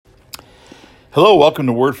Hello, welcome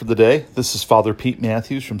to Word for the Day. This is Father Pete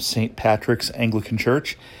Matthews from St. Patrick's Anglican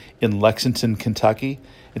Church in Lexington, Kentucky.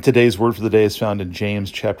 And today's Word for the Day is found in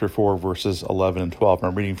James chapter 4, verses 11 and 12.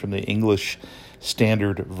 I'm reading from the English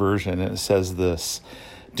Standard Version, and it says this: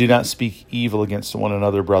 "Do not speak evil against one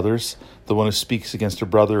another, brothers. The one who speaks against a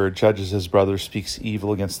brother or judges his brother speaks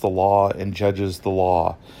evil against the law and judges the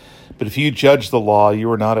law. But if you judge the law, you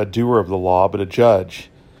are not a doer of the law, but a judge.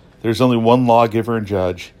 There is only one lawgiver and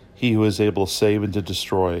judge, he who is able to save and to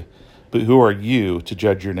destroy. But who are you to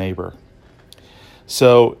judge your neighbor?"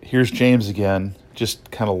 So here's James again,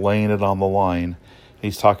 just kind of laying it on the line.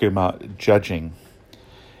 He's talking about judging.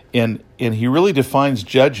 And he really defines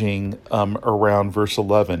judging around verse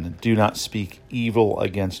 11. Do not speak evil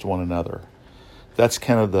against one another. That's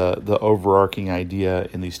kind of the overarching idea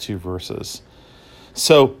in these two verses.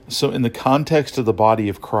 So in the context of the body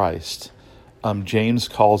of Christ, James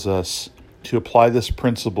calls us to apply this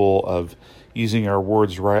principle of using our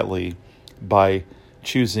words rightly by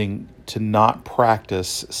choosing to not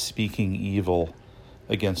practice speaking evil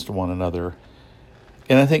against one another.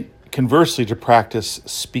 And I think conversely, to practice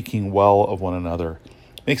speaking well of one another.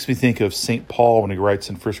 Makes me think of St. Paul when he writes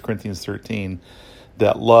in 1 Corinthians 13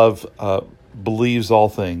 that love believes all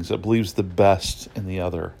things. It believes the best in the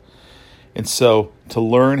other. And so to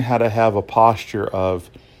learn how to have a posture of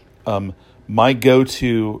my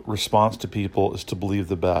go-to response to people is to believe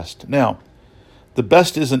the best. Now, the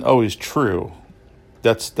best isn't always true.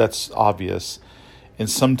 That's obvious. And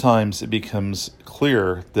sometimes it becomes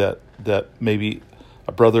clear that maybe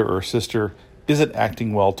a brother or a sister isn't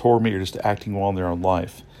acting well toward me or just acting well in their own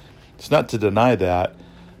life. It's not to deny that,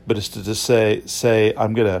 but it's to just say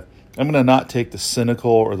I'm gonna not take the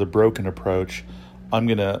cynical or the broken approach. I'm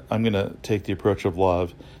gonna take the approach of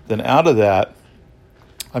love. Then out of that,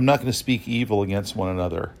 I'm not going to speak evil against one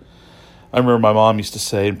another. I remember my mom used to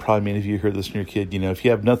say, and probably many of you heard this when you're a kid, if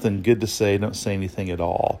you have nothing good to say, don't say anything at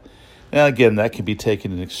all. Now, again, that can be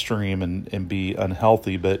taken in extreme and be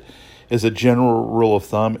unhealthy, but as a general rule of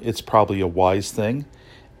thumb, it's probably a wise thing,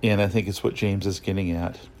 and I think it's what James is getting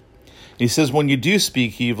at. He says, when you do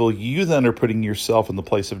speak evil, you then are putting yourself in the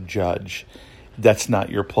place of judge. That's not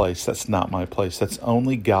your place. That's not my place. That's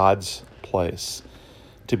only God's place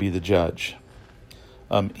to be the judge.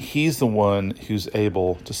 He's the one who's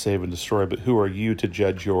able to save and destroy, but who are you to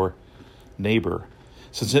judge your neighbor?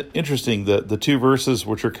 So it's interesting, the two verses,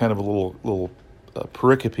 which are kind of a little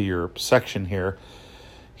pericope or section here,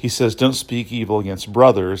 he says, don't speak evil against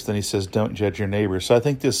brothers. Then he says, don't judge your neighbor. So I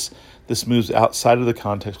think this moves outside of the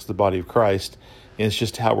context of the body of Christ, and it's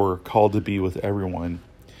just how we're called to be with everyone.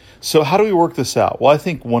 So how do we work this out? Well, I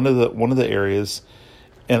think one of the areas,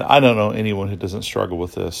 and I don't know anyone who doesn't struggle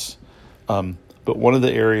with this, but one of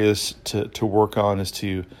the areas to work on is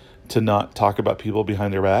to not talk about people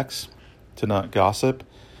behind their backs, to not gossip.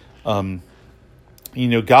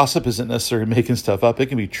 Gossip isn't necessarily making stuff up. It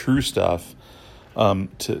can be true stuff.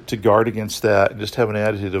 To guard against that and just have an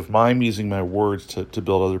attitude of I'm using my words to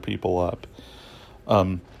build other people up.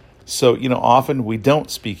 So often we don't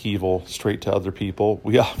speak evil straight to other people.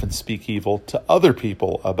 We often speak evil to other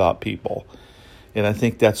people about people. And I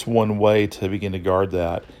think that's one way to begin to guard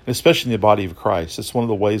that, especially in the body of Christ. It's one of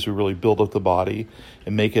the ways we really build up the body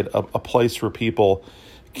and make it a place where people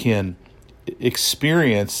can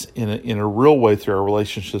experience in a real way through our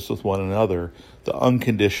relationships with one another the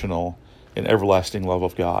unconditional and everlasting love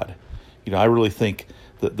of God. I really think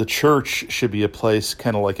that the church should be a place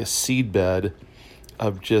kind of like a seedbed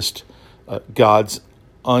of just God's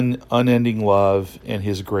unending love and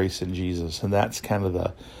his grace in Jesus. And that's kind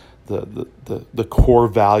of the core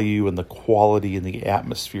value and the quality and the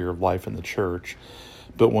atmosphere of life in the church.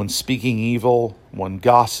 But when speaking evil, when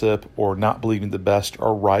gossip or not believing the best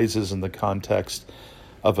arises in the context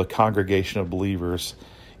of a congregation of believers,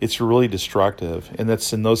 it's really destructive. And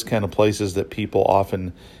that's in those kind of places that people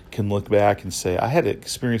often can look back and say, I had an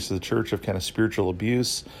experience of the church of kind of spiritual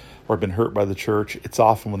abuse, or I've been hurt by the church. It's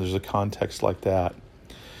often when there's a context like that.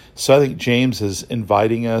 So I think James is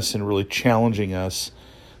inviting us and really challenging us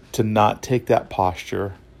to not take that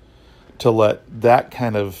posture, to let that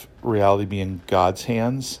kind of reality be in God's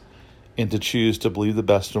hands, and to choose to believe the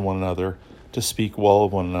best in one another, to speak well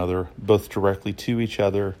of one another, both directly to each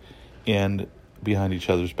other and behind each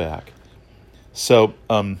other's back. So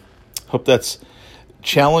hope that's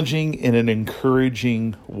challenging in an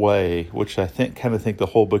encouraging way, which I think the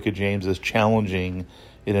whole book of James is challenging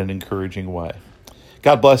in an encouraging way.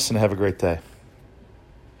 God bless and have a great day.